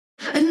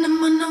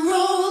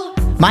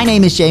My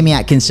name is Jamie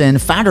Atkinson,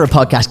 founder of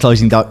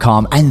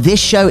PodcastClosing.com, and this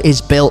show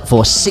is built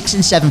for 6-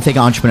 and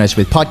 7-figure entrepreneurs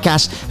with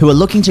podcasts who are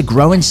looking to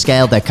grow and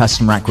scale their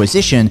customer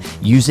acquisition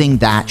using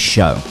that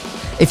show.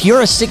 If you're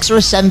a 6- or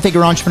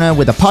 7-figure entrepreneur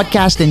with a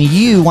podcast and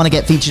you want to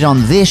get featured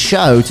on this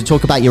show to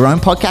talk about your own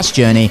podcast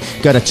journey,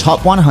 go to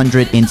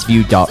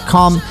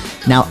top100interview.com.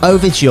 Now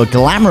over to your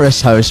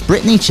glamorous host,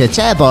 Brittany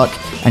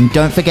Chatterbach, and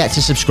don't forget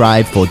to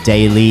subscribe for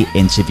daily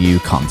interview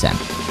content.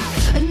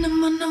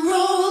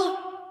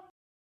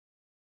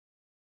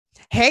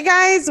 Hey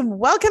guys,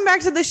 welcome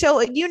back to the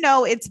show. You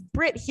know, it's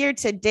Britt here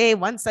today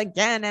once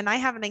again, and I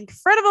have an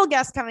incredible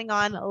guest coming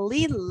on,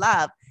 Lee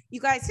Love.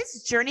 You guys,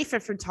 his journey for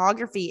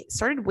photography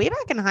started way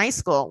back in high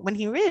school when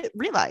he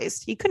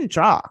realized he couldn't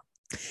draw.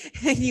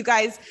 You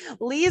guys,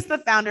 Lee is the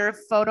founder of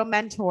Photo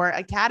Mentor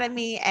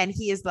Academy, and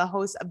he is the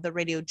host of the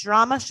Radio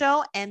Drama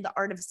Show and the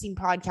Art of Scene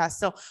podcast.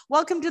 So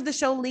welcome to the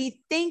show, Lee.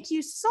 Thank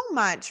you so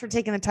much for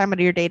taking the time out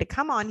of your day to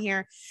come on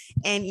here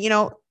and,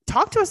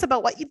 talk to us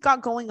about what you've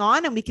got going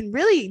on, and we can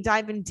really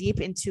dive in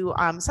deep into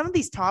some of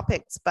these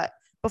topics. But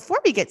before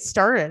we get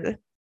started,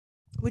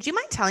 would you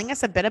mind telling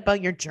us a bit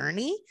about your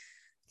journey?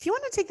 If you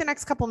want to take the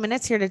next couple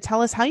minutes here to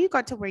tell us how you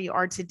got to where you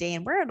are today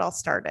and where it all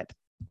started.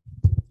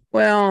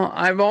 Well,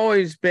 I've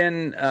always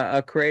been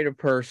a creative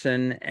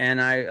person, and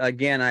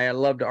I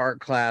loved art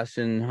class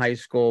in high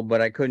school,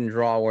 but I couldn't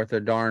draw worth a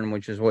darn,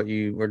 which is what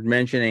you were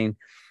mentioning.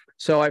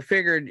 So I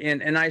figured,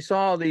 and I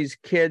saw these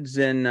kids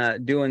doing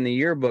the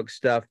yearbook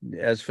stuff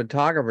as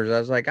photographers. I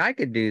was like, I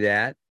could do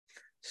that.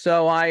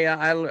 So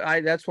I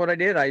that's what I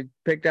did. I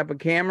picked up a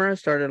camera,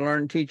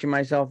 started teaching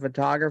myself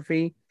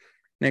photography.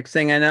 Next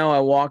thing I know, I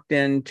walked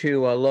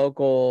into a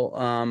local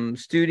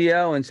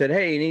studio and said,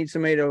 "Hey, you need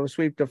somebody to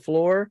sweep the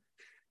floor?"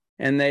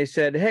 And they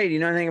said, "Hey, do you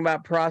know anything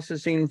about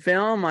processing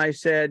film?" I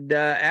said,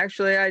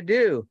 "Actually, I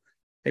do."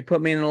 They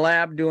put me in the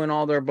lab doing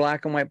all their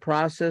black and white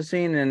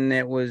processing, and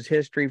it was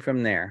history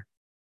from there.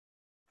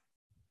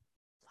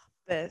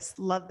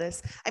 Love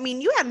this. I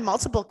mean, you had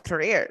multiple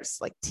careers,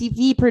 like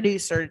TV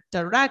producer,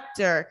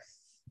 director,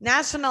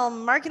 national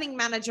marketing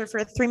manager for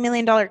a $3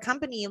 million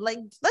company. Like,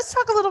 let's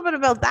talk a little bit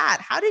about that.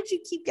 How did you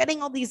keep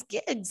getting all these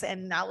gigs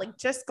and now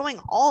just going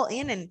all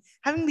in and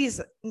having these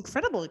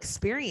incredible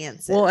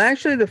experiences? Well,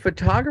 actually, the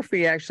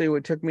photography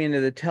what took me into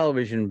the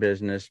television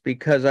business,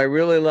 because I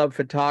really love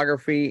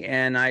photography,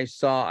 and I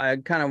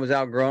kind of was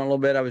outgrowing a little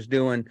bit. I was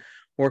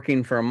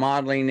working for a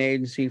modeling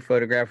agency,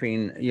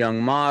 photographing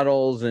young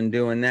models and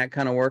doing that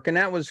kind of work. And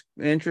that was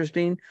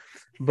interesting.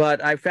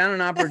 But I found an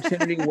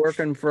opportunity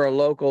working for a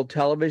local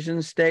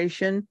television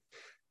station,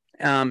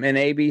 an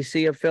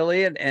ABC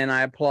affiliate, and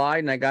I applied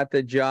and I got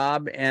the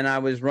job, and I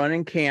was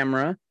running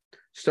camera,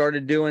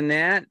 started doing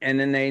that. And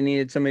then they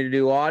needed somebody to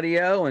do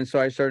audio. And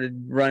so I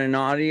started running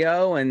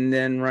audio and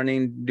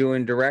then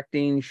doing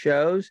directing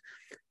shows.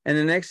 And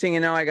the next thing you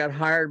know, I got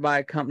hired by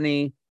a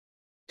company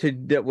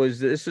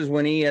this is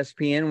when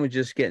ESPN was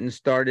just getting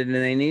started, and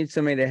they need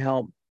somebody to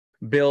help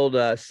build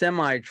a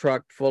semi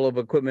truck full of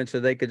equipment so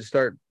they could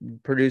start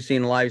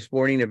producing live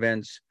sporting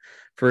events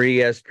for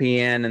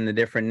ESPN and the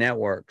different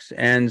networks.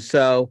 And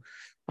so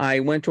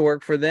I went to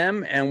work for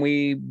them, and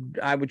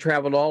I would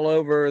travel all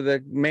over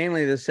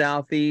mainly the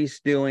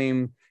Southeast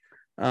doing,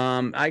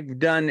 I've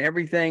done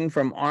everything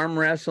from arm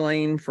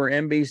wrestling for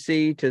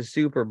NBC to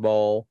Super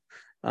Bowl.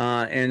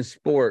 And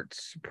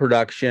sports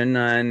production,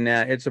 and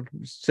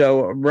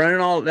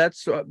running all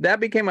that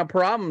became a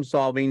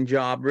problem-solving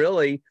job,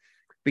 really,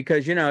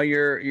 because you're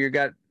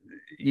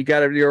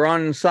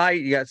on site,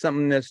 you got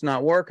something that's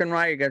not working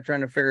right, you got trying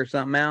to figure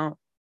something out,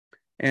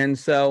 and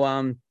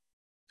so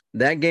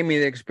that gave me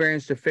the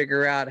experience to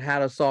figure out how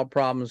to solve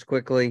problems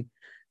quickly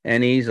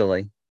and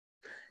easily.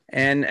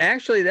 And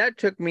actually, that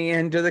took me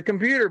into the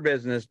computer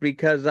business,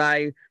 because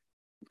I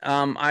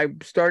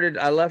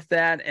left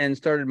that and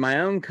started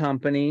my own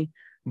company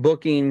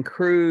booking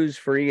crews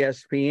for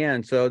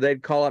ESPN. So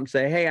they'd call up and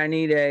say, "Hey, I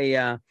need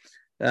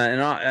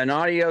an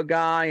audio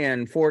guy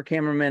and 4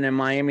 cameramen in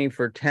Miami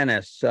for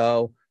tennis."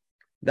 So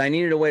I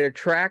needed a way to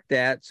track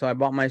that. So I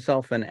bought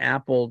myself an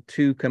Apple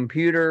II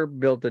computer,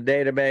 built a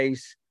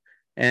database,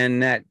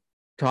 and that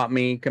taught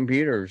me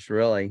computers,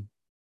 really.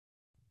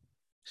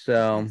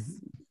 So,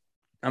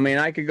 I mean,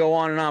 I could go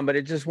on and on, but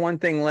it just one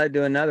thing led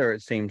to another,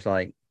 it seems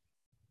like.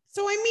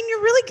 So, I mean,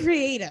 you're really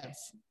creative.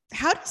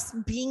 How does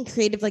being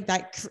creative like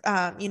that,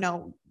 how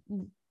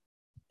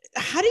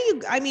do you,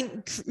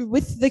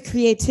 with the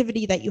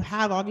creativity that you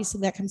have,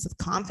 obviously that comes with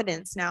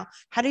confidence. Now,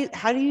 how do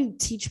you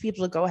teach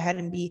people to go ahead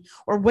and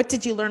or what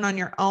did you learn on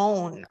your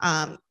own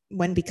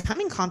when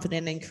becoming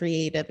confident and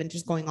creative and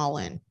just going all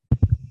in?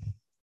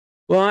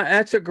 Well,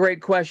 that's a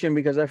great question,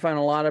 because I find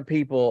a lot of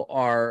people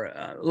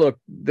are, look,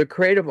 the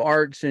creative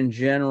arts in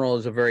general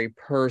is a very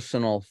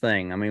personal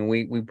thing. I mean,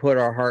 we put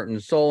our heart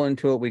and soul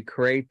into it. We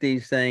create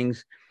these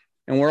things,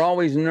 and we're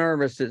always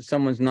nervous that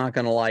someone's not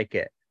going to like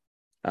it.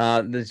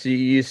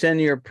 You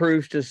send your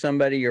proofs to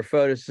somebody, your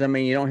photos to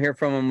somebody, you don't hear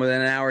from them within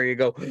an hour. You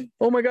go,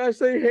 "Oh my gosh,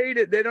 they hate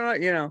it. They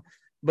don't,"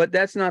 but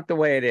that's not the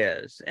way it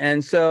is.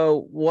 And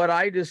so what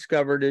I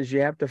discovered is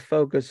you have to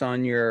focus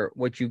on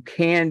what you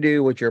can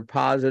do, what you're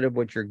positive,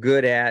 what you're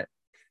good at,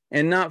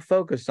 and not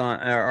focus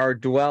on or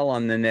dwell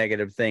on the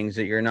negative things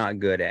that you're not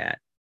good at.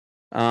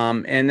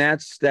 And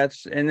that's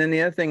and then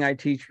the other thing I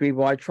teach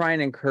people, I try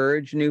and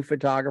encourage new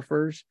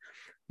photographers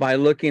by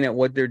looking at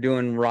what they're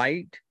doing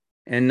right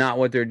and not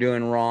what they're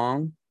doing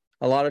wrong.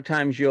 A lot of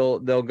times they'll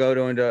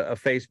go into a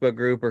Facebook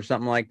group or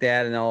something like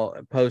that, and they'll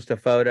post a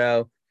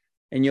photo,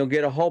 and you'll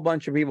get a whole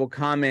bunch of people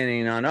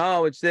commenting on,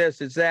 oh, it's this,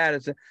 it's that,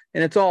 and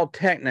it's all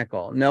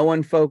technical. No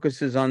one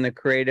focuses on the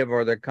creative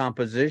or the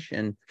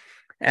composition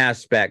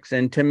aspects.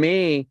 And to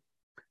me,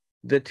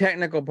 the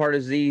technical part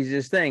is the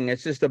easiest thing.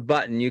 It's just a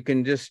button. You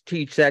can just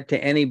teach that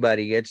to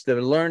anybody. It's to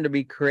learn to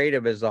be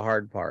creative is the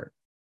hard part.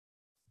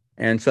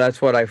 And so that's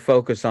what I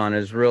focus on,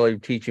 is really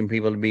teaching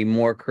people to be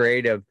more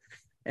creative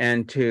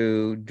and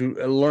to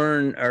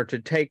learn or to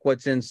take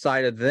what's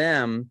inside of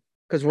them,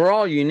 because we're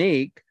all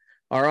unique.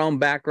 Our own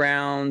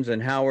backgrounds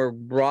and how we're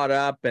brought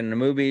up, and the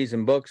movies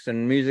and books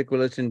and music we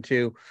listen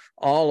to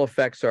all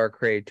affects our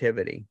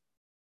creativity.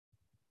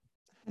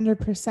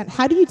 100%.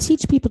 How do you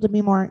teach people to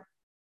be more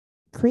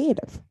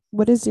creative?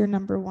 What is your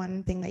number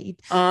one thing that you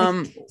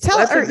tell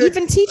or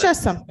even teach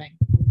us something?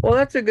 Well,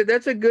 that's a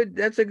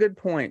good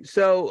point.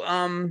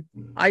 So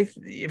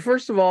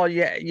first of all,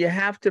 you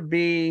have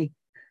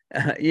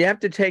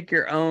to take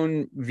your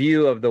own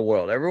view of the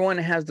world. Everyone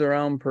has their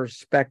own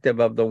perspective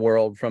of the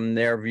world from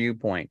their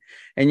viewpoint,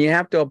 and you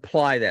have to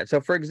apply that.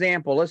 So for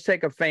example, let's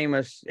take a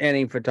famous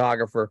any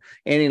photographer,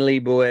 Annie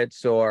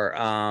Leibovitz, or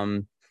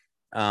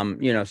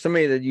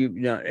somebody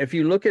that if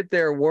you look at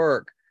their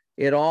work,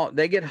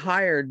 they get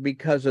hired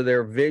because of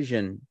their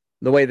vision,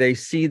 the way they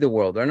see the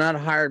world. They're not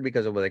hired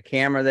because of what the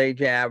camera they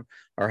have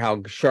or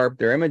how sharp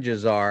their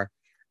images are.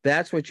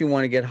 That's what you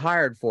want to get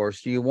hired for.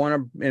 So you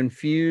want to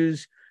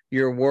infuse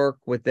your work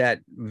with that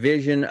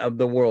vision of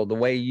the world, the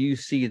way you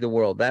see the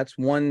world. That's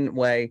one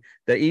way,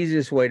 the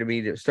easiest way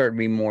to start to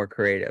be more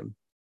creative.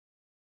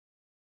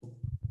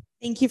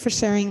 Thank you for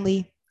sharing,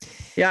 Lee.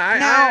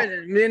 Yeah,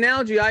 the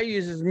analogy I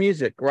use is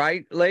music,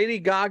 right? Lady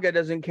Gaga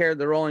doesn't care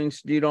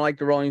you don't like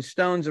the Rolling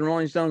Stones, and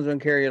Rolling Stones don't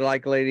care you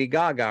like Lady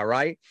Gaga,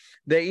 right?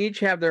 They each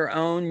have their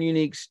own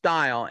unique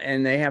style,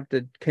 and they have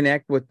to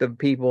connect with the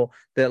people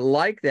that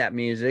like that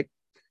music.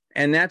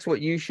 And that's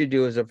what you should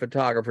do as a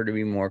photographer to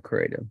be more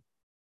creative.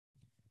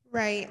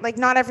 Right. Like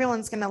not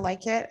everyone's going to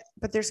like it,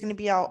 but there's going to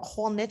be a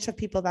whole niche of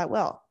people that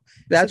will.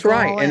 That's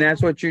right. And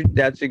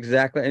that's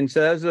exactly. And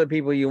so those are the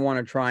people you want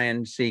to try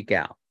and seek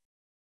out.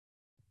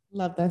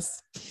 Love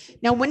this.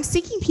 Now, when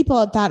seeking people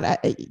at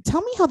that,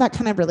 tell me how that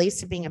kind of relates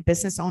to being a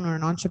business owner,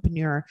 an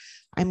entrepreneur.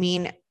 I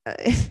mean,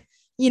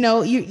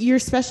 your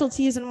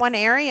specialty is in one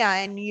area,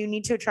 and you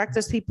need to attract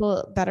those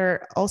people that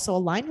are also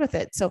aligned with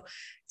it. So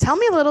tell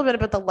me a little bit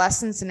about the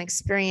lessons and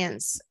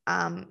experience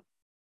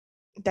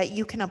that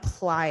you can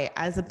apply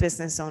as a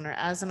business owner,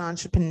 as an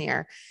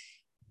entrepreneur,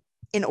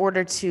 in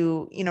order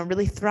to,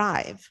 really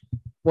thrive.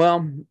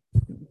 Well,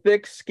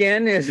 thick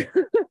skin is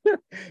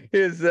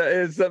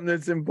is something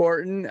that's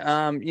important,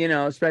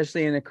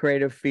 especially in the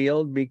creative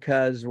field,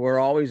 because we're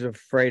always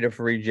afraid of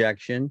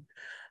rejection.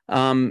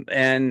 When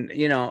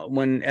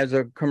as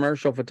a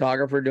commercial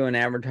photographer doing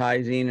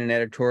advertising and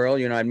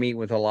editorial, I'd meet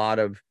with a lot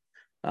of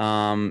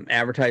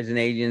advertising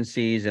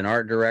agencies and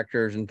art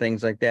directors and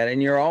things like that.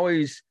 And you're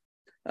always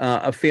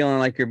a feeling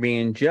like you're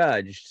being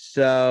judged.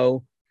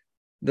 So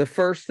the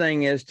first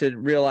thing is to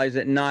realize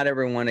that not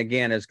everyone,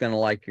 again, is going to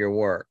like your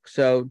work.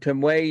 So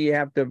you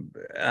have to,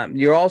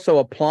 you're also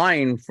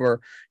applying for,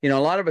 a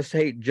lot of us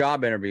hate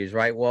job interviews,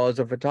 right? Well, as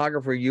a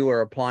photographer, you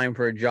are applying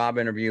for a job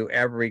interview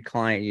every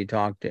client you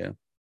talk to.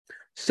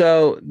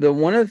 So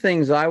one of the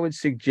things I would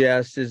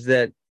suggest is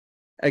that,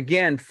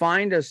 again,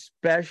 find a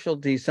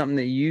specialty, something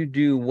that you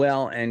do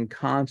well, and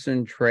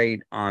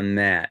concentrate on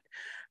that.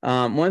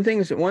 One of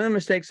the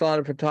mistakes a lot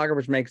of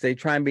photographers make is they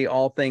try and be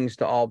all things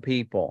to all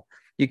people.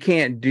 You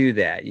can't do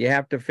that. You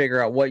have to figure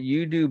out what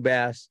you do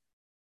best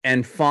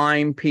and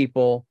find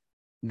people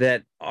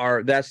that's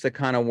the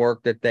kind of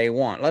work that they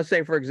want. Let's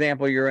say, for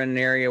example, you're in an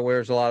area where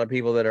there's a lot of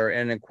people that are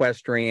in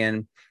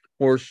equestrian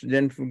horse,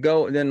 then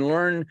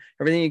learn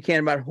everything you can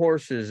about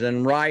horses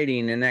and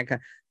riding and that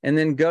kind, and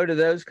then go to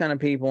those kind of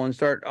people and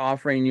start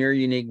offering your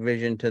unique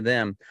vision to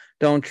them.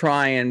 Don't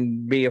try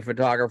and be a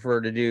photographer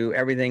to do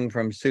everything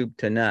from soup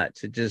to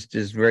nuts. It just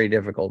is very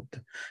difficult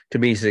to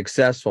be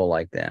successful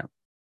like that.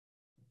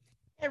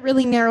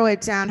 Really narrow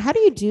it down. How do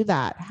you do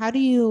that? How do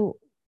you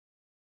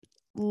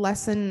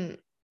lessen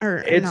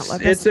or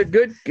that's a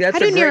great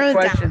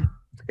question.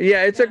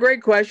 Yeah, it's a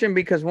great question,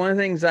 because one of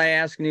the things I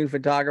ask new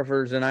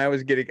photographers, and I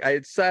always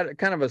it's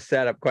kind of a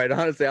setup, quite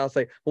honestly. I'll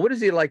say, well, what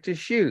does he like to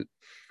shoot?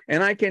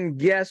 And I can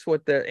guess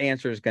what the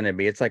answer is going to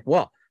be. It's like,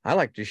 well, I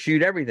like to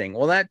shoot everything.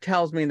 Well, that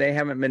tells me they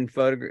haven't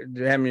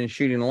been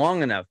shooting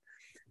long enough,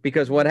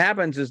 because what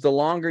happens is the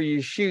longer you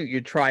shoot,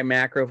 you try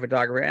macro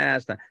photography.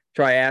 It's not.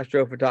 Try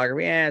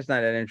astrophotography. It's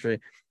not that interesting.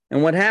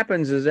 And what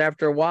happens is,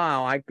 after a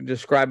while, I could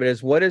describe it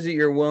as, what is it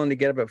you're willing to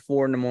get up at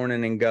 4 a.m.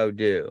 and go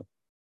do?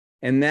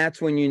 And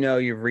that's when you know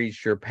you've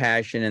reached your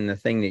passion and the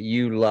thing that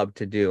you love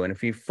to do. And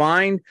if you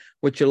find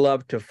what you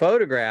love to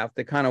photograph,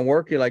 the kind of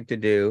work you like to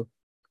do,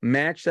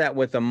 match that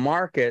with a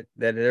market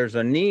that there's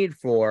a need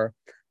for,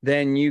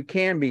 then you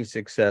can be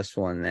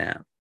successful in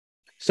that.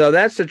 So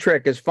that's the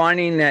trick, is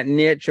finding that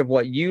niche of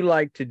what you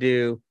like to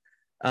do.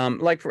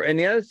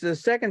 The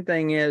second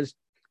thing is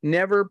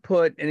never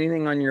put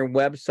anything on your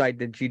website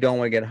that you don't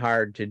want to get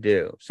hired to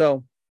do.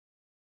 So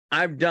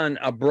I've done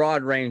a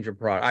broad range of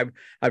product.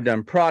 I've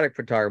done product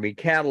photography,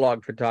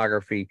 catalog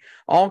photography,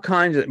 all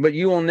kinds of, but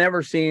you will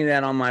never see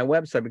that on my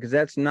website because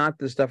that's not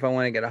the stuff I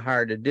want to get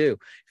hired to do.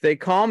 If they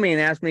call me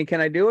and ask me,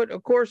 can I do it?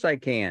 Of course I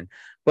can.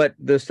 But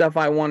the stuff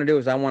I want to do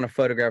is I want to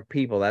photograph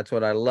people. That's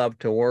what I love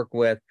to work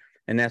with.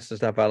 And that's the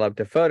stuff I love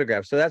to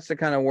photograph. So that's the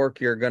kind of work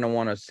you're going to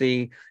want to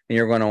see and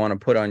you're going to want to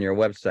put on your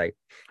website.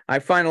 I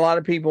find a lot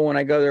of people when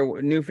I go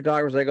there, new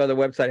photographers, I go to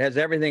the website, has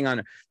everything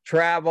on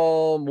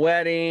travel,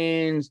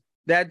 weddings.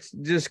 That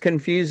just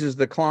confuses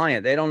the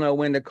client. They don't know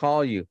when to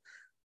call you.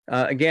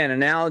 Again,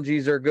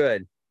 analogies are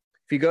good.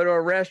 If you go to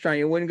a restaurant,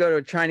 you wouldn't go to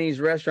a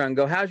Chinese restaurant and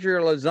go, how's your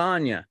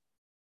lasagna?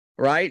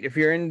 Right? If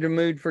you're in the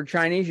mood for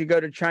Chinese, you go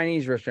to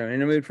Chinese restaurant.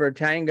 In the mood for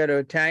Italian, go to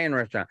Italian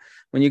restaurant.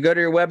 When you go to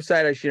your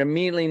website, I should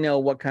immediately know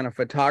what kind of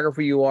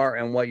photographer you are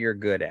and what you're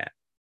good at.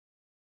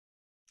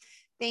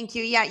 Thank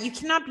you. Yeah, you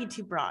cannot be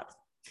too broad.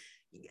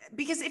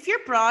 Because if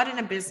you're broad in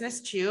a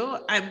business too,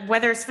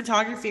 whether it's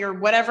photography or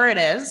whatever it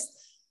is,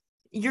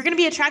 you're going to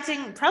be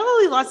attracting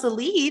probably lots of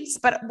leads,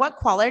 but what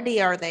quality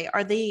are they?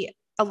 Are they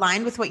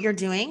aligned with what you're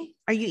doing?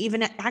 Are you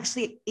even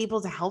actually able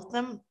to help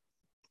them?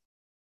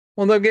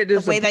 Well, they'll get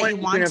disappointed that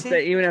you want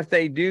even if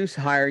they do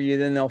hire you,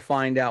 then they'll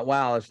find out,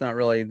 wow, it's not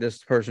really,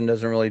 this person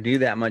doesn't really do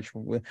that much.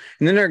 And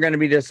then they're going to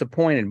be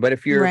disappointed. But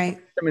if you're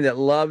somebody that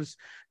loves,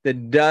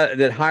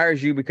 that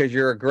hires you because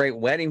you're a great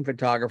wedding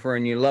photographer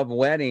and you love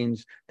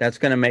weddings, that's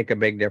going to make a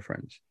big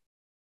difference.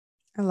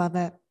 I love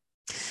it.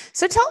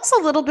 So tell us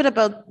a little bit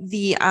about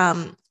the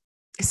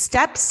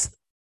steps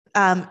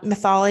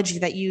methodology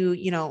that you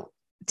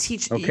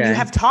teach. Okay. You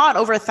have taught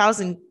over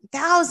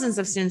thousands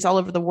of students all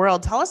over the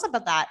world. Tell us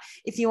about that.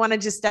 If you want to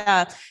just,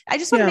 I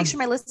just want to make sure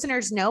my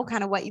listeners know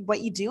kind of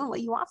what you do and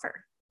what you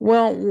offer.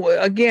 Well,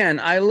 again,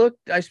 I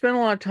spent a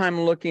lot of time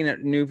looking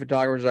at new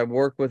photographers. I've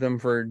worked with them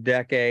for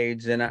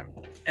decades, and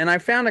I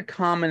found a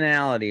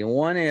commonality.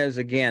 One is,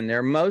 again,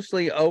 they're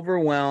mostly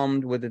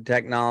overwhelmed with the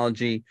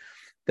technology.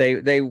 They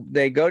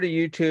go to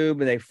YouTube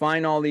and they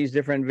find all these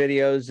different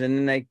videos, and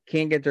then they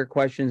can't get their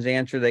questions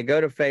answered. They go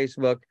to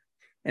Facebook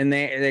and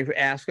they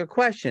ask a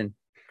question.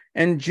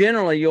 And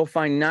generally, you'll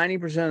find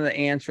 90% of the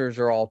answers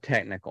are all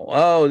technical.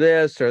 Oh,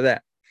 this or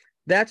that.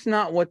 That's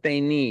not what they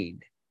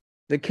need.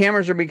 The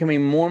cameras are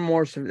becoming more and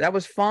more. That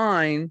was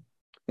fine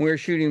when we were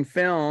shooting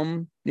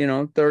film,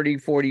 30,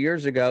 40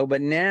 years ago.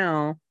 But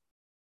now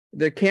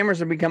the cameras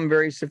have become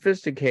very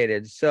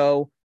sophisticated.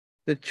 So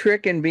the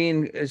trick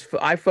in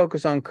I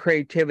focus on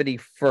creativity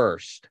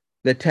first,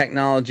 the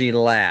technology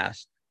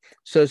last.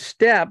 So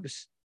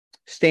STEPS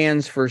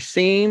stands for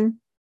seeing,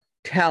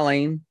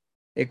 telling,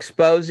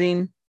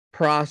 exposing,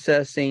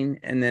 processing,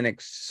 and then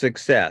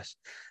success.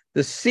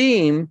 The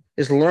seeing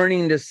is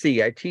learning to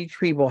see. I teach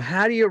people,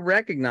 how do you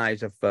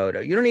recognize a photo?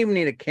 You don't even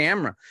need a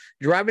camera.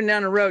 Driving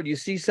down the road, you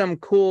see some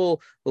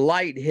cool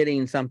light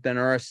hitting something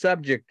or a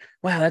subject.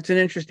 Wow, that's an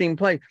interesting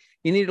place.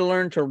 You need to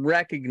learn to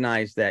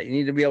recognize that. You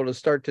need to be able to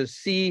start to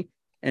see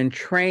and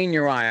train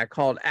your eye. I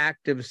call it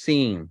active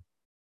seeing.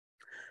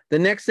 The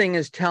next thing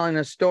is telling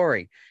a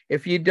story.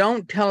 If you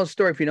don't tell a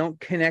story, if you don't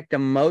connect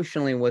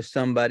emotionally with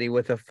somebody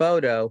with a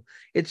photo,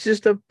 it's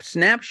just a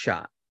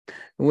snapshot.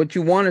 What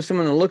you want is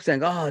someone that looks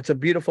and, oh, it's a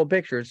beautiful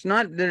picture. It's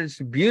not that it's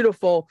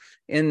beautiful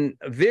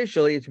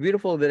visually. It's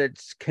beautiful that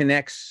it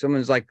connects.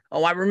 Someone's like,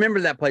 oh, I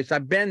remember that place.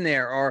 I've been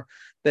there. Or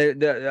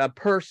a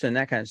person,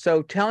 that kind of.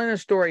 So telling a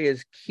story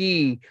is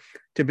key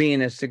to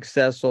being a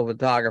successful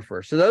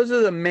photographer. So those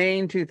are the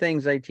main two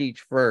things I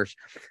teach first.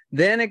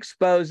 Then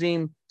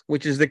exposing,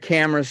 which is the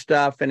camera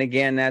stuff. And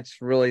again,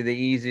 that's really the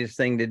easiest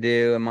thing to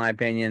do, in my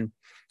opinion.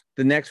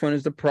 The next one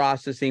is the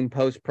processing,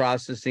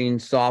 post-processing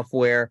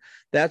software.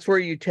 That's where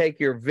you take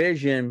your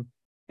vision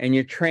and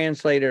you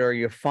translate it or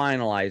you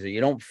finalize it. You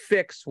don't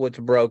fix what's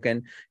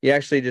broken. You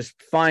actually just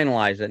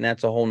finalize it. And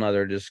that's a whole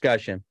nother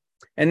discussion.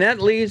 And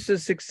that leads to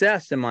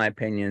success, in my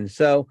opinion.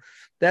 So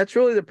that's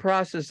really the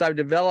process I've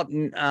developed.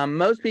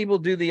 Most people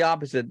do the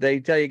opposite. They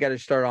tell you got to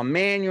start on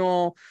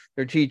manual.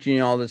 They're teaching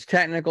you all this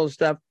technical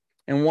stuff.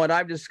 And what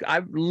I've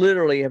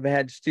literally have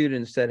had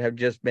students that have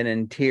just been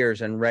in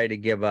tears and ready to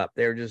give up.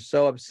 They're just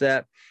so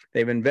upset.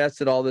 They've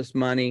invested all this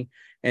money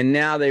and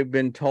now they've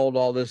been told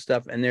all this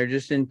stuff and they're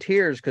just in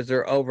tears because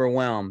they're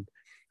overwhelmed.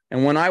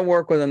 And when I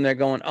work with them, they're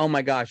going, oh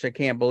my gosh, I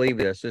can't believe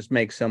this. This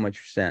makes so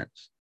much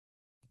sense.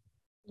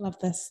 Love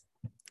this.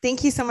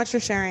 Thank you so much for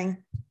sharing.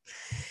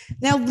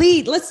 Now,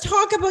 Lee, let's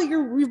talk about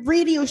your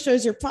radio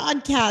shows, your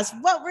podcast.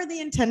 What were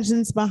the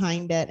intentions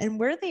behind it and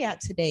where are they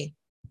at today?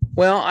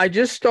 Well, I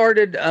just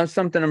started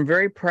something I'm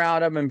very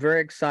proud of and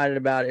very excited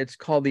about. It's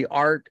called The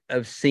Art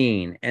of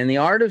Scene. And The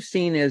Art of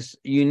Scene is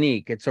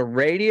unique. It's a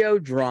radio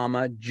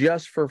drama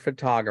just for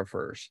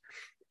photographers.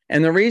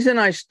 And the reason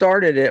I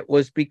started it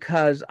was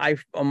because I'm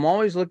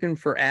always looking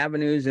for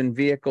avenues and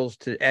vehicles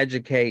to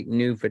educate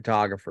new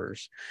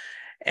photographers.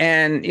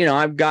 And,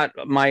 I've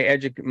got my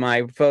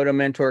Photo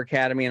Mentor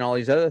Academy and all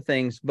these other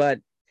things, but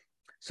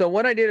so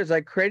what I did is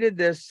I created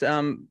this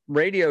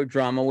radio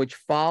drama, which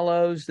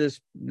follows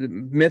this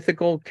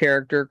mythical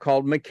character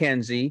called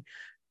Mackenzie.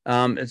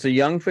 It's a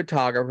young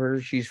photographer.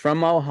 She's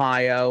from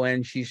Ohio,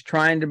 and she's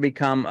trying to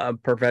become a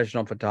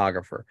professional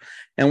photographer.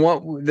 And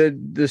what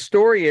the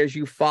story is,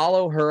 you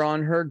follow her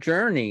on her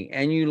journey,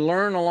 and you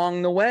learn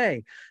along the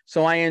way.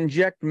 So I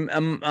inject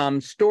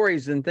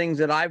stories and things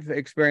that I've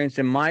experienced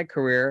in my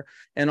career,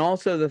 and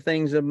also the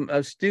things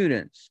of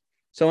students.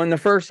 So in the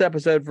first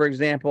episode, for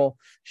example,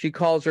 she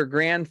calls her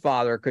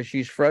grandfather because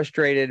she's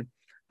frustrated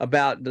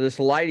about this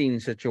lighting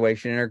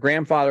situation. And her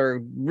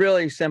grandfather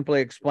really simply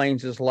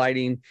explains this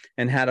lighting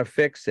and how to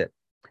fix it.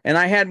 And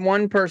I had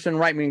one person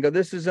write me and go,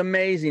 "This is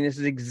amazing. This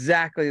is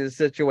exactly the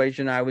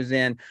situation I was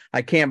in.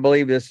 I can't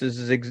believe this.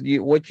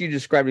 What you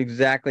described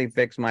exactly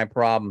fixed my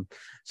problem."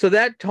 So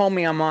that told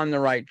me I'm on the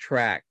right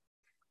track.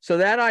 So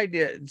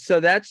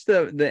that's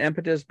the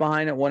impetus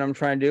behind it. What I'm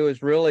trying to do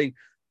is really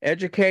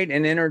educate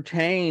and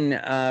entertain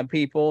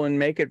people and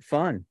make it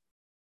fun.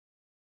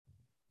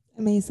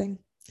 Amazing.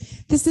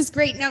 This is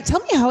great. Now tell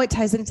me how it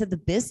ties into the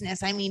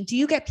business. I mean, do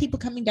you get people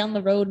coming down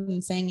the road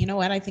and saying, "You know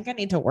what, I think I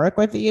need to work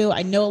with you.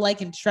 I know,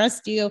 like, and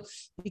trust you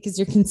because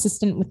you're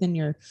consistent within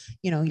your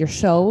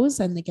shows,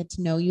 and they get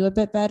to know you a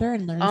bit better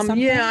and learn something"?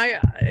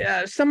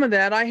 Yeah, some of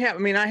that I have. I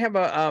mean, I have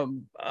a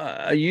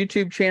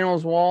YouTube channel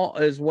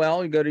as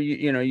well. You go to,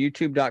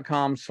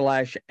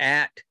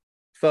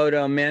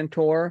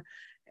 youtube.com/@photomentor.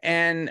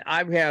 And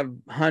I have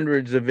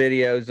hundreds of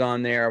videos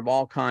on there of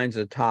all kinds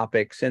of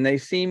topics, and they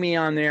see me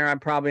on there.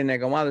 And they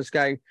go, "Wow, this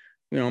guy,"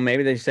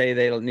 maybe they say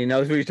he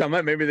knows what he's talking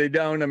about. Maybe they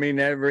don't. I mean,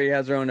 everybody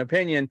has their own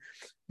opinion.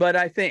 But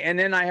I think, and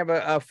then I have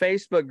a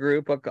Facebook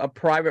group, a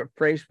private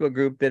Facebook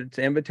group that's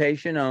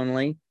invitation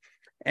only.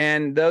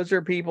 And those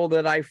are people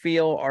that I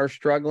feel are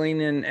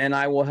struggling, and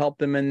I will help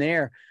them in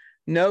there.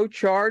 No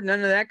charge, none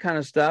of that kind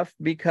of stuff,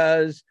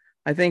 because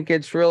I think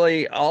it's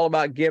really all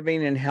about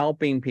giving and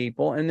helping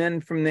people. And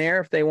then from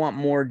there, if they want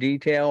more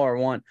detail or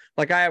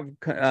like I have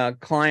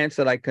clients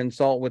that I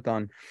consult with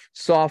on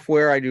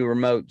software. I do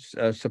remote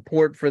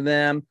support for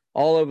them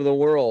all over the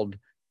world,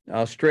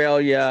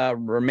 Australia,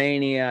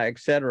 Romania,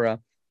 etc.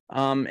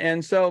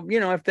 And so,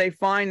 if they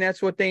find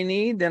that's what they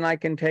need, then I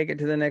can take it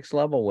to the next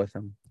level with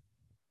them.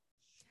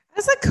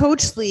 As a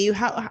coach, Lee,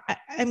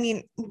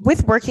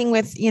 with working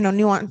with,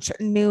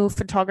 new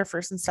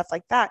photographers and stuff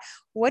like that,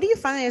 what do you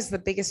find is the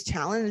biggest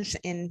challenge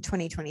in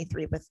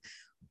 2023 with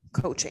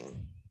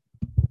coaching?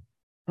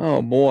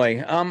 Oh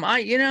boy.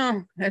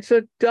 There's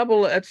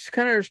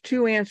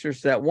two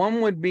answers to that.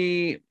 One would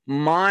be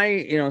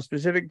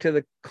specific to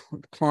the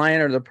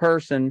client or the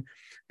person.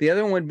 The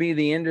other one would be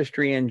the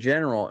industry in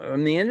general.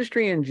 The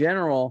industry in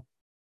general,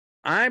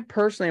 I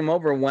personally am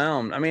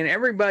overwhelmed. I mean,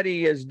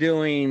 everybody is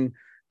doing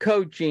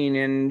coaching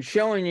and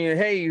showing you,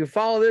 hey, you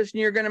follow this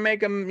and you're going to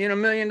make $1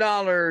 million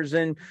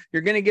and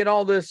you're going to get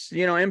all this,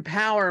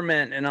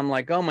 empowerment. And I'm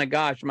like, oh my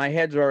gosh, my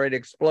head's already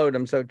exploded.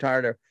 I'm so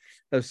tired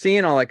of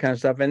seeing all that kind of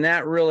stuff. And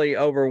that really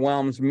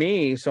overwhelms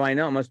me. So I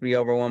know it must be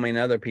overwhelming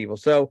other people.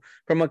 So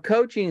from a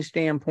coaching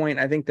standpoint,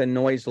 I think the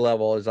noise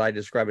level, as I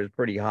describe it, is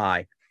pretty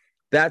high.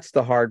 That's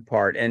the hard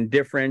part, and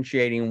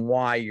differentiating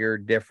why you're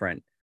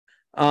different.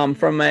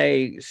 From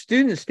a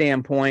student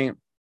standpoint,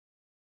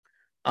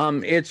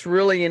 it's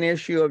really an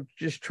issue of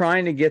just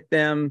trying to get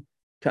them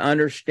to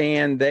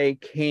understand they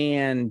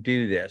can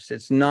do this.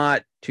 It's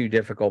not too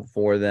difficult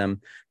for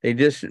them. They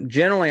just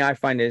generally, I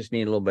find they just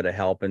need a little bit of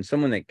help and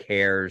someone that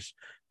cares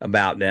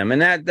about them.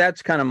 And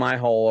that's kind of my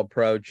whole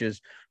approach is,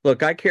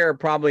 look, I care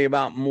probably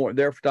about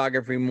their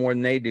photography more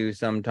than they do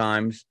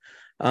sometimes.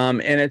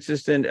 And it's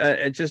just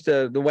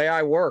the way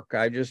I work.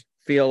 I just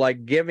feel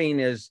like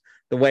giving is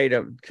the way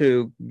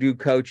to do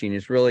coaching,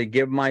 is really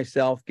give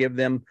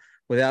them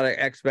without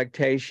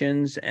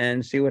expectations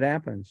and see what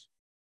happens.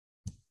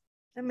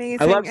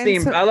 Amazing.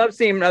 I love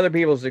seeing other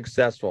people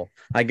successful,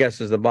 I guess,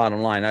 is the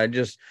bottom line. I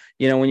just,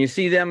 when you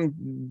see them,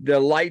 the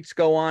lights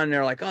go on,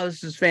 they're like, "Oh,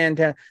 this is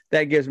fantastic."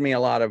 That gives me a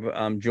lot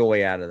of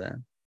joy out of that.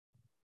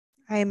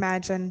 I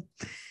imagine.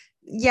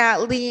 Yeah,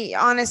 Lee,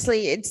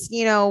 honestly, it's,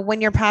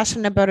 when you're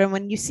passionate about it,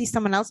 when you see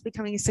someone else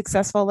becoming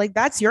successful, like,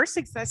 that's your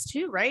success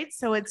too, right?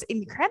 So it's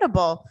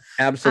incredible.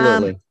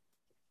 Absolutely.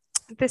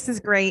 This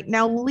is great.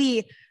 Now,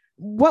 Lee,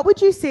 what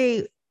would you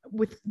say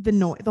with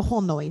the whole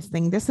noise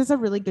thing? This is a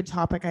really good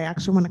topic I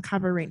actually want to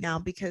cover right now,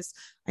 because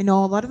I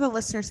know a lot of the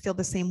listeners feel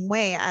the same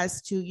way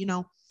as to,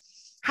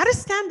 how to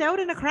stand out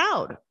in a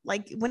crowd.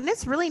 Like, when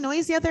it's really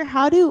noisy out there,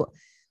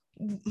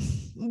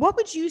 what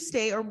would you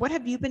say, or what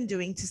have you been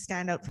doing to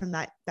stand out from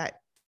that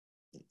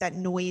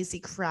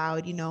noisy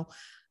crowd?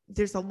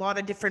 There's a lot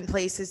of different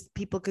places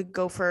people could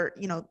go for,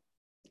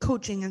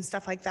 coaching and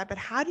stuff like that, but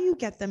how do you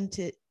get them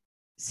to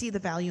see the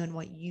value in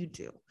what you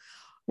do?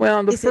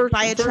 Well, Is it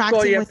by first of all,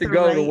 attracting you have with to the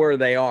go to right- where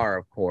they are,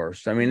 of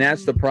course. I mean,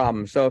 that's the Mhm.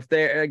 problem. So if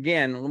they,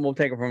 again, we'll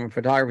take it from a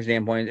photography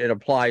standpoint, it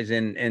applies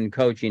in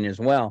coaching as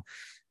well.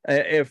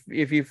 If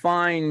you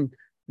find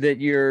that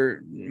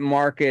your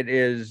market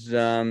is,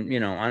 I don't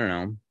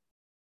know,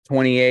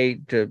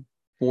 28 to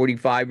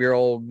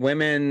 45-year-old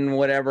women,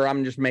 whatever,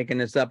 I'm just making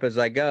this up as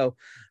I go,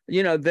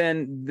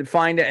 then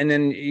find it. And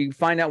then you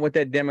find out what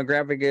that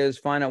demographic is,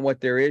 find out what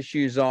their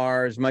issues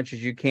are as much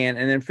as you can,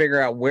 and then figure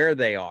out where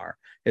they are.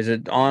 Is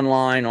it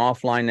online,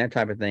 offline, that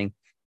type of thing?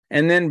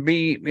 And then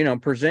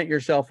present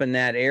yourself in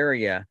that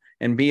area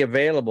and be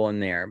available in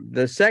there.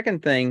 The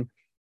second thing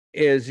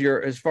is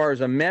as far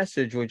as a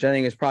message, which I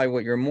think is probably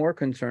what you're more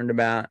concerned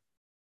about,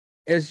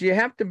 is you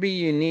have to be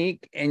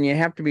unique and you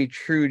have to be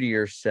true to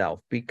yourself,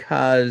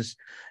 because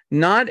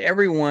not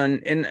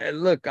everyone, and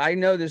look, I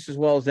know this as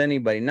well as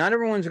anybody, not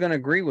everyone's going to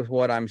agree with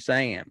what I'm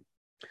saying.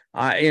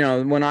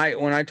 When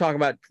I talk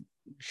about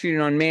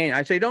shooting on manual,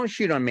 I say don't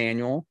shoot on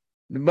manual,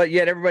 but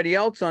yet everybody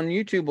else on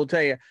YouTube will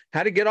tell you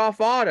how to get off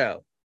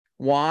auto.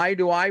 Why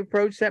do I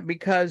approach that?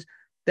 Because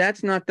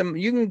that's not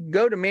you can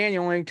go to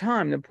manual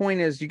anytime. The point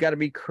is you got to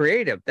be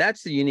creative.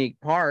 That's the unique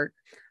part.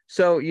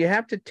 So you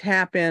have to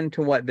tap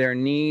into what their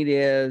need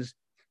is,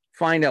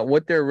 find out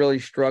what they're really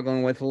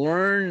struggling with,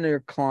 learn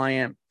their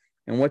client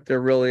and what their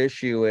real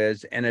issue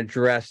is, and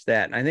address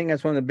that. And I think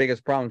that's one of the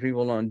biggest problems.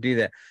 People don't do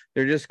that.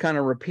 They're just kind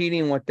of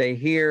repeating what they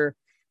hear,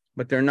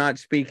 but they're not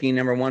speaking,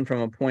 number one, from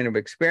a point of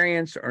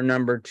experience, or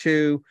number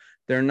two,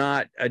 they're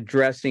not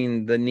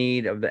addressing the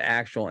need of the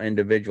actual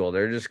individual.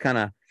 They're just kind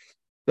of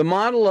the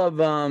model of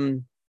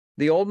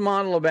the old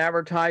model of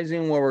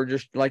advertising, where we're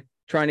just like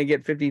trying to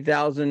get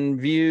 50,000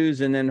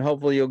 views and then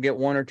hopefully you'll get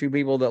one or two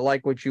people that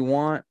like what you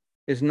want,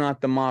 is not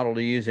the model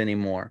to use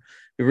anymore.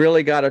 You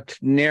really got to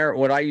narrow,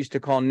 what I used to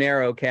call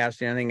narrow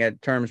casting. I think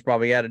that term's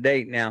probably out of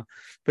date now,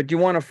 but you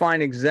want to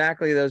find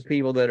exactly those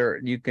people that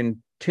you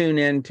can tune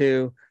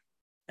into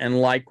and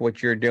like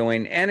what you're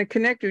doing and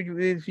connect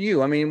with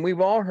you. I mean,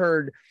 we've all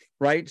heard,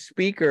 right,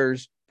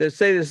 speakers that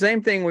say the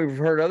same thing we've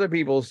heard other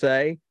people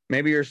say,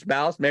 maybe your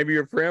spouse, maybe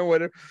your friend,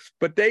 whatever,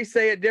 but they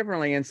say it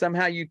differently, and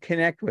somehow you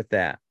connect with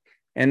that.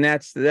 And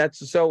that's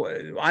so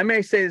I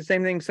may say the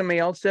same thing somebody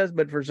else says,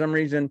 but for some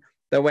reason,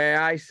 the way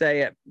I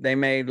say it, they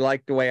may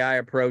like the way I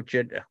approach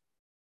it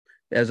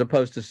as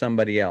opposed to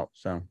somebody else.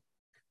 So.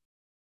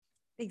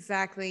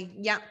 Exactly.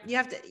 Yeah. You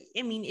have to,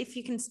 I mean, if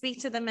you can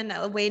speak to them in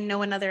a way no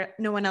one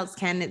else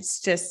can, it's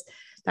just,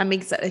 that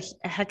makes a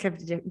heck of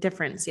a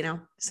difference,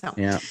 So,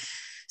 yeah.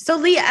 So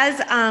Lee, as,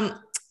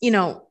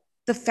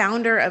 the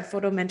founder of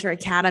Photo Mentor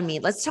Academy,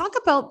 let's talk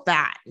about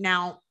that.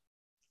 Now,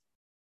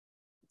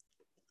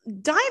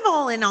 dive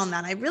all in on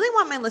that. I really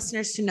want my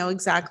listeners to know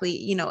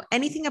exactly,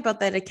 anything about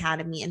that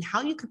academy and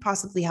how you could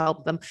possibly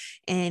help them.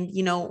 And,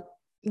 you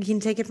can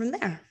take it from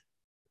there.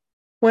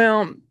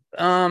 Well,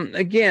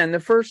 again, the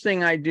first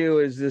thing I do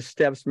is the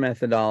steps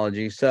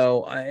methodology.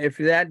 So if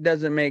that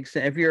doesn't make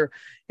sense,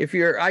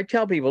 I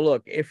tell people,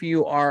 look, if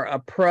you are a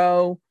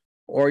pro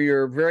or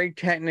you're very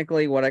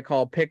technically what I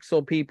call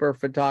pixel peeper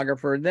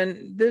photographer,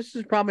 then this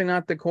is probably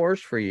not the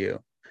course for you.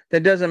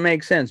 That doesn't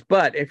make sense.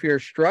 But if you're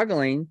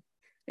struggling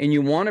and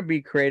you want to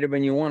be creative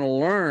and you want to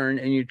learn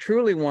and you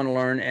truly want to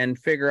learn and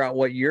figure out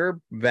what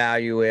your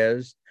value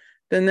is,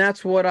 then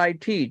that's what I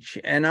teach.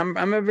 And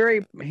I'm a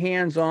very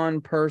hands-on,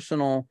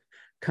 personal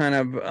kind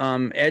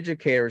of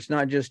educator. It's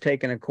not just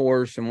taking a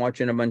course and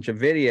watching a bunch of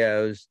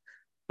videos.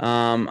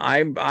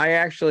 I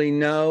actually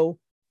know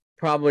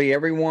probably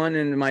everyone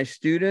in my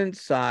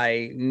students.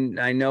 I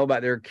know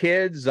about their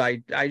kids.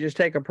 I just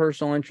take a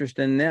personal interest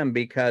in them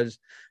because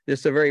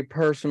this is a very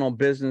personal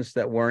business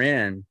that we're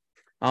in.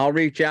 I'll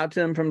reach out to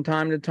them from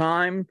time to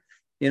time.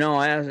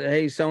 I ask,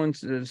 hey,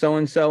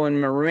 so-and-so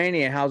in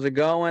Romania, how's it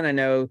going? I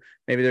know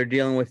maybe they're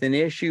dealing with an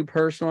issue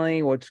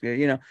personally. What's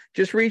good,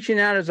 just reaching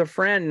out as a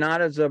friend,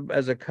 not as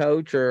a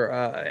coach or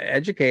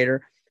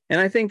educator. And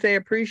I think they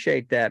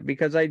appreciate that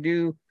because I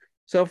do.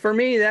 So for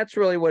me, that's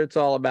really what it's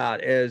all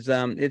about. Is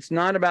it's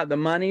not about the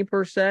money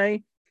per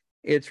se.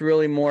 It's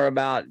really more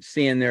about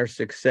seeing their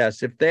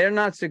success. If they're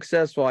not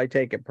successful, I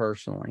take it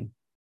personally.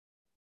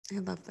 I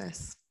love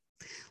this.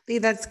 Lee,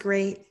 that's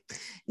great.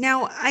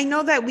 Now, I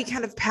know that we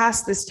kind of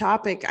passed this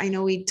topic. I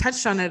know we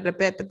touched on it a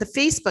bit, but the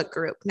Facebook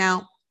group.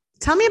 Now,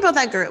 tell me about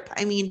that group.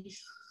 I mean,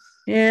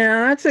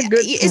 yeah, that's a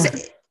good.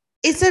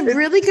 It's a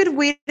really good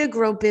way to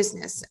grow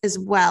business as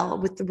well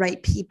with the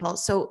right people.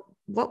 So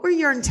what were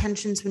your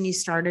intentions when you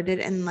started it?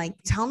 And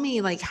tell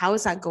me, how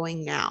is that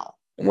going now?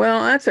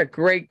 Well, that's a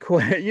great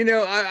question.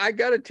 I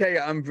got to tell you,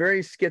 I'm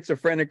very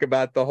schizophrenic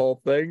about the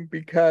whole thing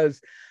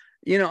because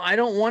I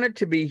don't want it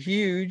to be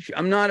huge.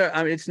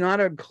 It's not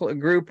a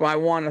group I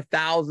want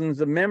thousands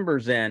of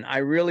members in. I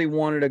really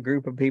wanted a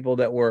group of people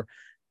that were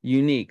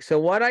unique. So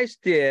what I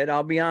did,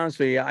 I'll be honest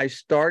with you, I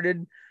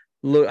started,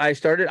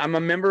 I'm a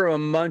member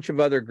of a bunch of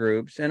other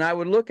groups, and I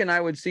would look and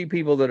I would see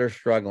people that are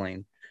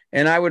struggling,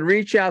 and I would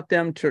reach out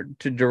them to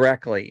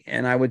directly.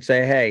 And I would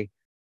say, hey,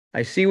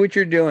 I see what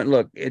you're doing.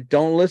 Look,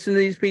 don't listen to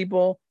these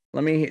people.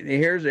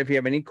 Here's, if you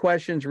have any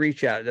questions,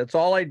 reach out. That's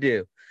all I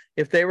do.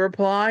 If they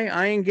reply,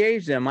 I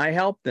engage them. I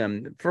help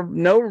them for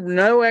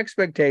no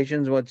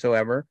expectations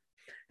whatsoever.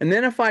 And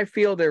then if I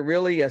feel they're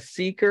really a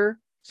seeker,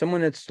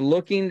 someone that's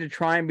looking to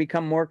try and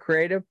become more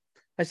creative,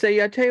 I say,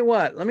 yeah, I tell you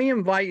what, let me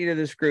invite you to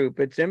this group.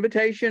 It's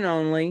invitation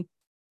only.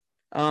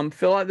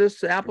 Fill out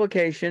this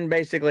application.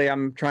 Basically,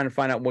 I'm trying to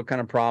find out what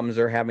kind of problems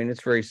they're having.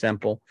 It's very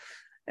simple.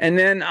 And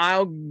then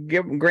I'll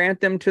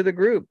grant them to the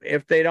group.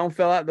 If they don't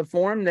fill out the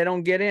form, they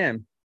don't get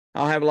in.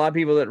 I'll have a lot of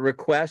people that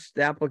request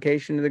the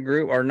application to the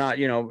group, or not,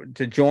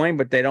 to join,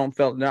 but they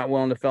not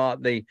willing to fill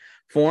out the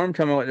form,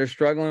 tell me what they're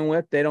struggling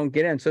with. They don't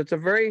get in. So it's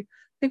I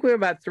think we have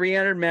about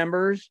 300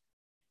 members,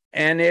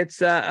 and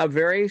it's a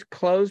very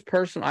closed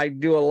person. I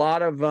do a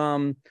lot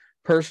of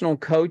personal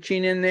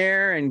coaching in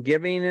there and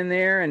giving in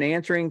there and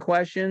answering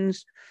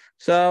questions.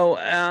 So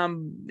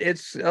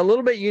it's a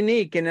little bit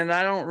unique, and then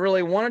I don't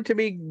really want it to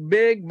be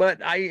big, but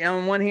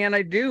on one hand,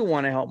 I do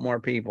want to help more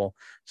people.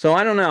 So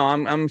I don't know.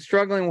 I'm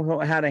struggling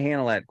with how to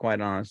handle that, quite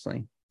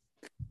honestly.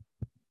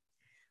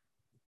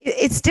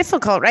 It's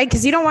difficult, right?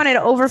 Because you don't want it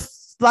over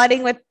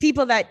flooding with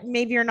people that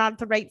maybe you're not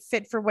the right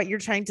fit for what you're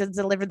trying to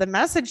deliver the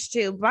message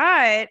to.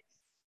 But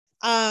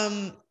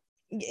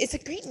it's a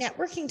great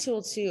networking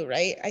tool too,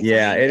 right?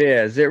 It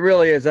is. It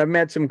really is. I've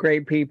met some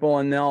great people,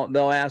 and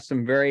they'll ask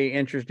some very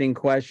interesting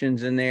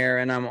questions in there,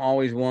 and I'm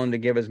always willing to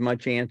give as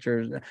much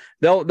answers.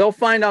 They'll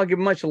find I'll give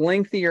much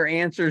lengthier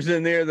answers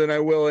in there than I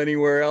will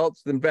anywhere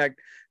else. In fact,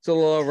 it's a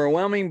little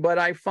overwhelming, but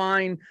I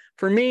find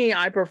for me,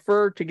 I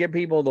prefer to give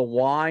people the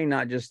why,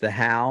 not just the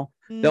how.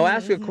 They'll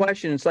ask a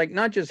question. It's like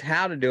not just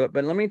how to do it,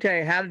 but let me tell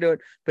you how to do it,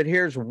 but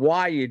here's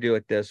why you do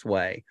it this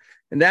way.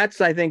 And I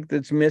think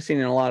that's missing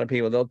in a lot of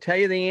people. They'll tell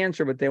you the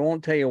answer, but they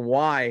won't tell you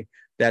why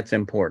that's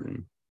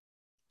important.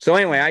 So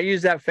anyway, I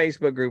use that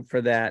Facebook group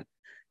for that.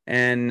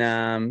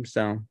 And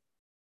so.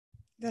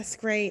 That's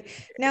great.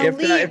 Now,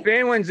 if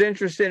anyone's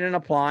interested in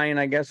applying,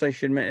 I guess I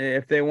should,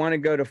 if they want to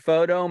go to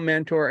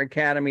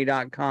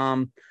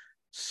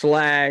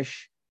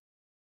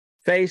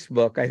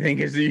photomentoracademy.com/Facebook, I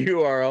think is the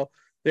URL.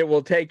 It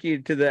will take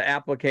you to the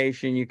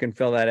application. You can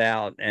fill that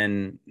out,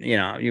 and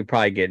you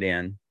probably get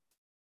in.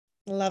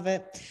 Love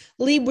it.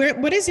 Lee,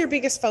 what is your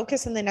biggest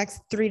focus in the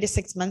next 3 to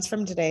 6 months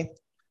from today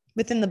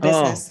within the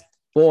business? Oh,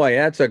 boy,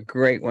 that's a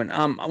great one.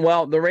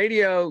 Well, the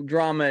radio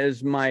drama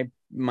is my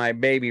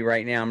baby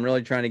right now. I'm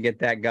really trying to get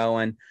that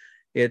going.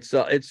 It's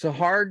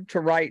hard to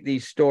write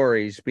these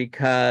stories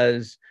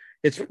because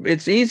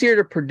it's easier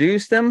to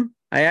produce them.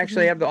 I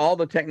actually have all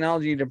the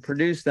technology to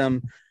produce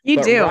them.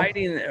 You do.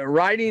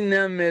 Writing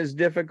them is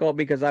difficult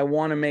because I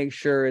want to make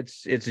sure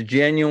it's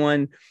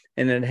genuine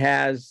and it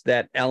has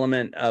that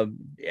element of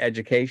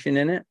education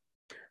in it.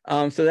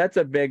 So that's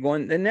a big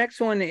one. The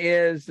next one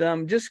is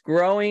just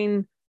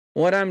growing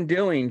what I'm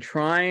doing,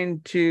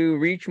 trying to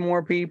reach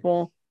more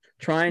people,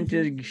 trying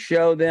to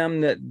show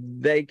them that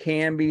they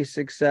can be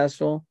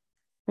successful.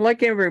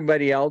 Like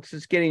everybody else,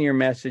 it's getting your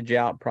message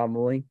out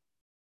probably.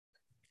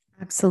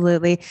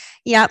 Absolutely.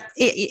 Yeah,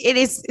 it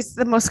is. It's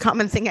the most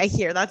common thing I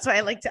hear. That's why I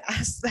like to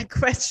ask that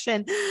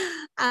question.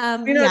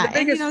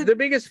 The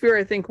biggest fear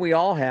I think we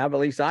all have, at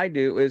least I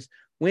do, is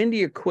when do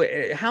you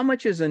quit? How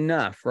much is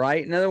enough,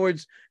 right? In other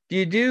words, do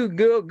you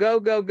go,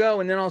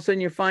 and then all of a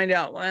sudden you find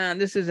out, well,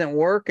 this isn't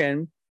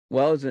working.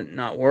 Well, is it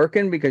not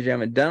working because you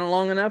haven't done it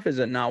long enough? Is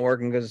it not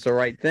working because it's the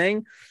right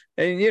thing?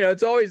 And,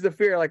 it's always the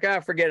fear, like,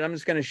 forget it. I'm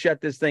just going to shut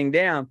this thing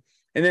down.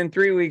 And then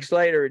 3 weeks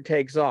later, it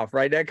takes off,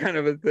 right? That kind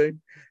of a thing.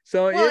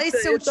 So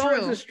it's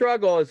always a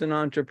struggle as an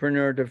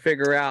entrepreneur to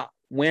figure out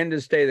when to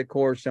stay the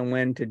course and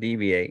when to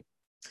deviate.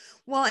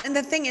 Well, and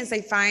the thing is, I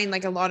find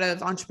like a lot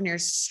of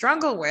entrepreneurs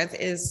struggle with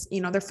is,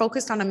 they're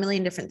focused on a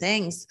million different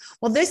things.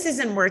 Well, this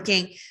isn't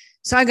working,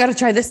 so I got to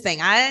try this thing.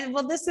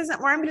 This isn't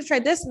where I'm going to try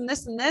this and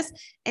this and this.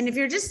 And if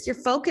your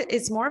focus,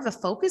 it's more of a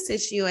focus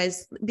issue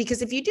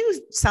because if you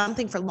do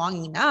something for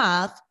long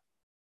enough,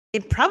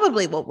 it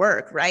probably will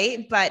work,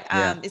 right? But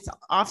it's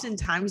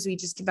oftentimes we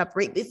just give up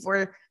right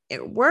before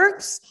it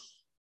works,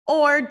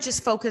 or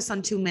just focus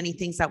on too many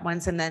things at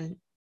once, and then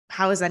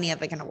how is any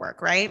of it going to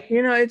work, right?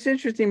 It's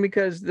interesting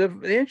because the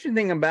interesting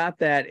thing about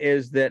that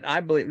is that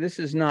I believe this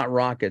is not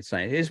rocket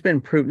science. It's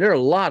been proven. There are a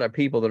lot of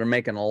people that are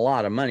making a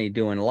lot of money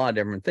doing a lot of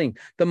different things.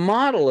 The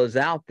model is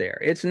out there.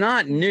 It's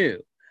not new.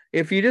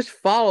 If you just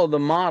follow the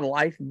model,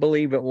 I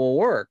believe it will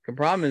work. The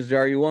problem is,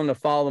 are you willing to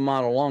follow the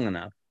model long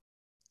enough?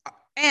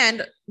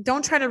 And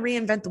don't try to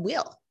reinvent the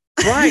wheel.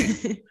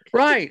 Right.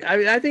 Right.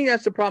 I think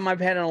that's the problem I've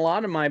had in a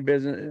lot of my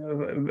business,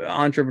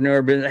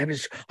 entrepreneur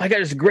business. I got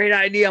this great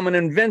idea. I'm going to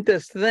invent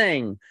this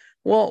thing.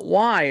 Well,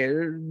 why?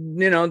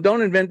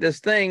 Don't invent this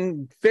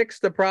thing. Fix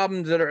the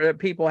problems that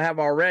people have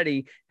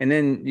already, and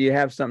then you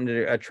have something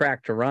to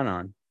attract to run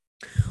on.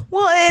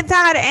 Well, and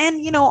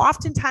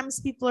oftentimes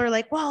people are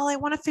like, well, I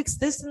want to fix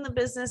this in the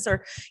business,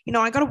 or,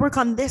 I got to work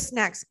on this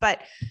next.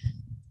 But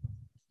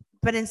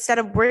instead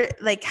of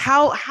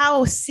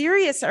how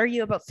serious are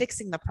you about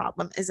fixing the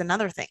problem is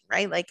another thing,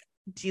 right? Like,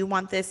 do you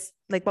want this?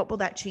 Like, what will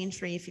that change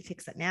for you if you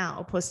fix it now,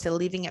 opposed to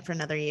leaving it for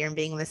another year and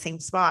being in the same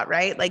spot,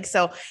 right? Like,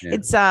 so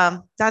it's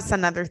that's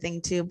another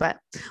thing too. But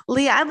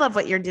Lee, I love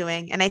what you're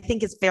doing, and I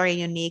think it's very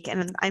unique.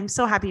 And I'm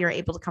so happy you're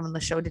able to come on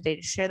the show today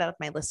to share that with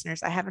my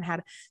listeners. I haven't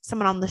had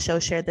someone on the show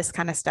share this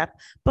kind of stuff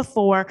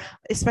before,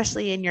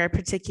 especially in your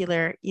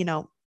particular,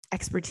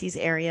 expertise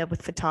area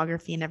with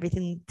photography and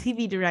everything,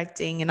 TV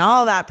directing and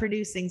all that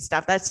producing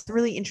stuff. That's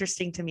really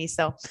interesting to me.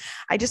 So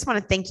I just want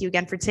to thank you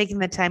again for taking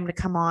the time to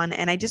come on.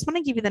 And I just want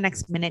to give you the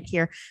next minute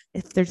here.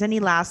 If there's any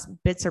last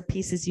bits or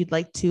pieces you'd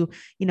like to,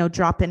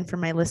 drop in for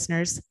my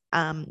listeners,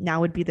 now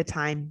would be the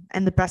time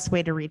and the best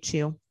way to reach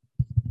you.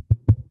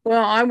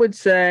 Well, I would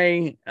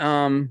say,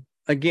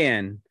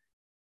 again,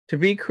 to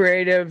be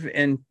creative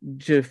and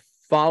to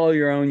follow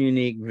your own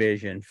unique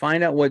vision.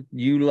 Find out what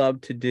you love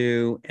to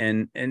do.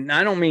 And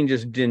I don't mean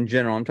just in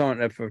general. I'm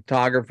talking about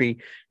photography.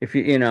 If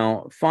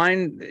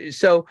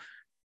so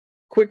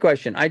quick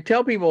question. I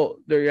tell people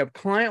there you have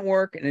client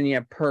work and then you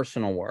have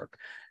personal work.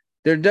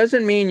 There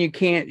doesn't mean you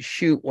can't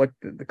shoot what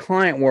the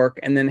client work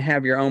and then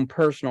have your own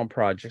personal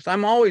projects.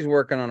 I'm always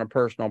working on a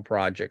personal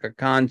project, a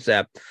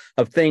concept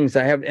of things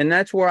I have. And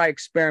that's where I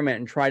experiment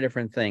and try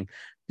different things.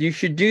 You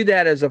should do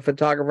that as a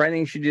photographer. I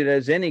think you should do that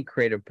as any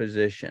creative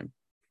position.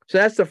 So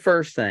that's the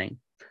first thing.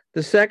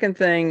 The second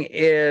thing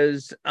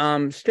is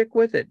stick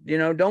with it.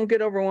 Don't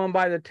get overwhelmed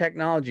by the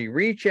technology.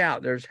 Reach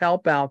out. There's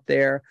help out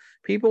there.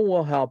 People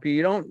will help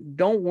you.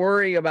 Don't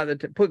worry about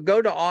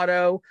go to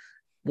auto,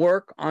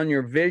 work on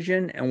your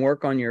vision and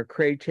work on your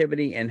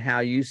creativity and how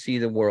you see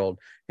the world.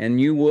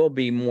 And you will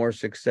be more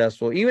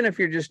successful, even if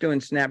you're just doing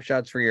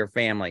snapshots for your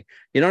family.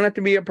 You don't have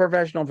to be a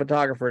professional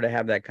photographer to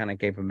have that kind of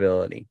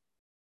capability.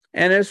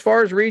 And as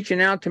far as reaching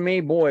out to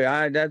me, boy,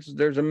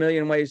 there's a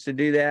million ways to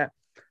do that.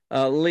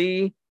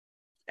 Lee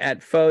at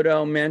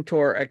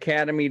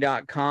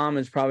photomentoracademy.com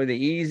is probably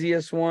the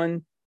easiest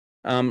one.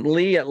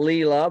 Lee at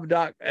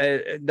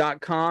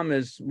leelove.com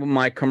is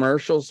my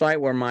commercial site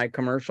where my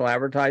commercial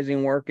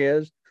advertising work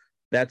is.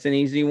 That's an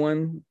easy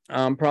one.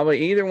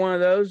 Probably either one of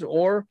those,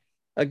 or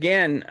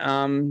again,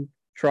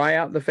 try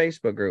out the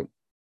Facebook group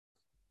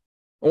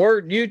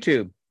or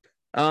YouTube.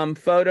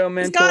 Photo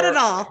Mentor. He's got it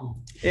all.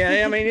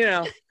 Yeah, I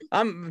mean,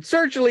 I'm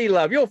search Lee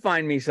Love. You'll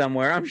find me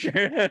somewhere, I'm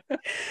sure.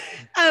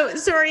 Oh,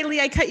 sorry, Lee,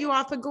 I cut you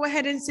off, but go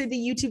ahead and say the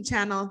YouTube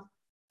channel.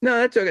 No,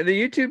 that's okay. The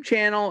YouTube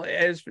channel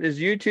is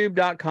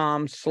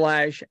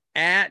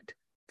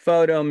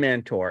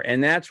youtube.com/@photomentor.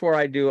 And that's where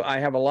I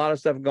have a lot of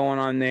stuff going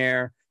on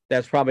there.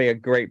 That's probably a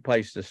great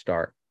place to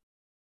start.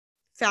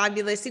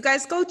 Fabulous. You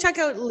guys go check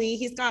out Lee.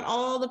 He's got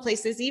all the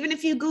places. Even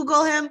if you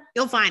Google him,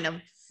 you'll find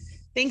him.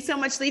 Thanks so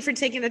much, Lee, for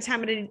taking the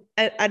time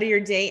out of your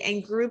day.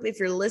 And group, if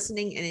you're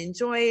listening and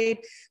enjoyed,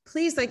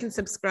 please like and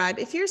subscribe.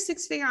 If you're a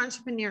six-figure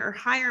entrepreneur or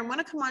higher and want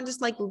to come on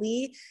just like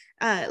Lee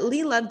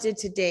Love did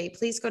today,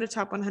 please go to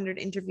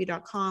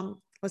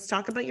top100interview.com. Let's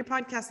talk about your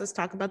podcast. Let's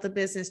talk about the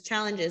business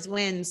challenges,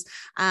 wins.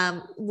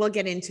 We'll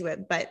get into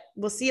it, but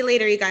we'll see you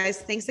later, you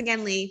guys. Thanks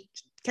again, Lee.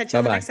 Catch you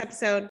on the next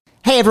episode.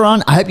 Hey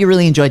everyone, I hope you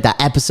really enjoyed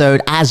that episode.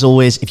 As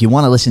always, if you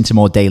want to listen to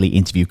more daily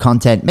interview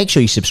content, make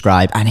sure you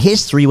subscribe. And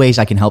here's 3 ways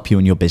I can help you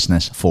in your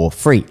business for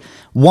free.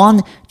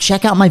 1,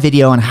 check out my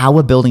video on how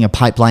we're building a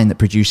pipeline that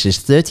produces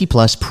 30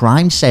 plus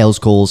prime sales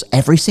calls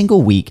every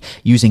single week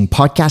using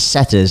podcast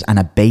setters and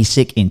a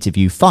basic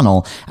interview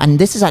funnel. And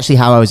this is actually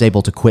how I was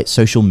able to quit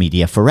social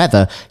media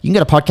forever. You can go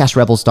to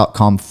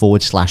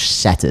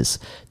podcastrebels.com/setters.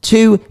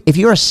 2, if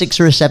you're a 6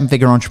 or a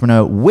 7-figure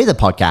entrepreneur with a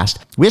podcast,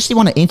 we actually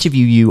want to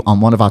interview you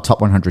on one of our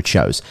top 100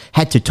 shows.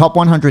 Head to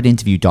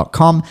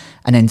top100interview.com.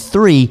 And then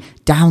 3,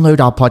 download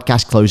our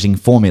podcast closing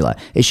formula.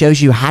 It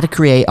shows you how to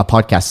create a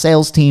podcast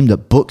sales team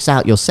that books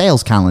out your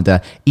sales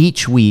calendar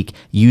each week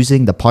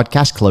using the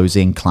podcast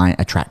closing client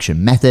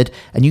attraction method.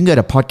 And you can go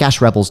to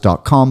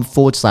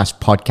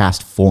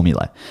podcastrebels.com/podcast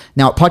formula.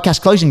 Now at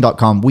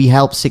podcastclosing.com, we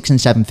help 6 and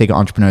 7-figure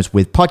entrepreneurs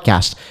with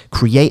podcasts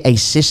create a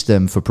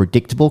system for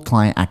predictable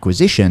client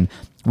acquisition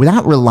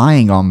without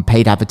relying on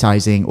paid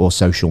advertising or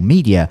social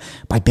media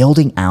by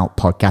building out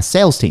podcast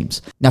sales teams.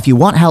 Now, if you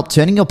want help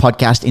turning your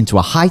podcast into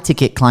a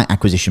high-ticket client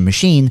acquisition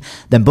machine,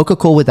 then book a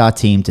call with our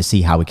team to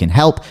see how we can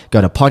help.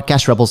 Go to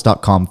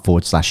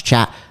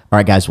podcastrebels.com/chat. All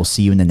right, guys, we'll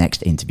see you in the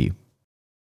next interview.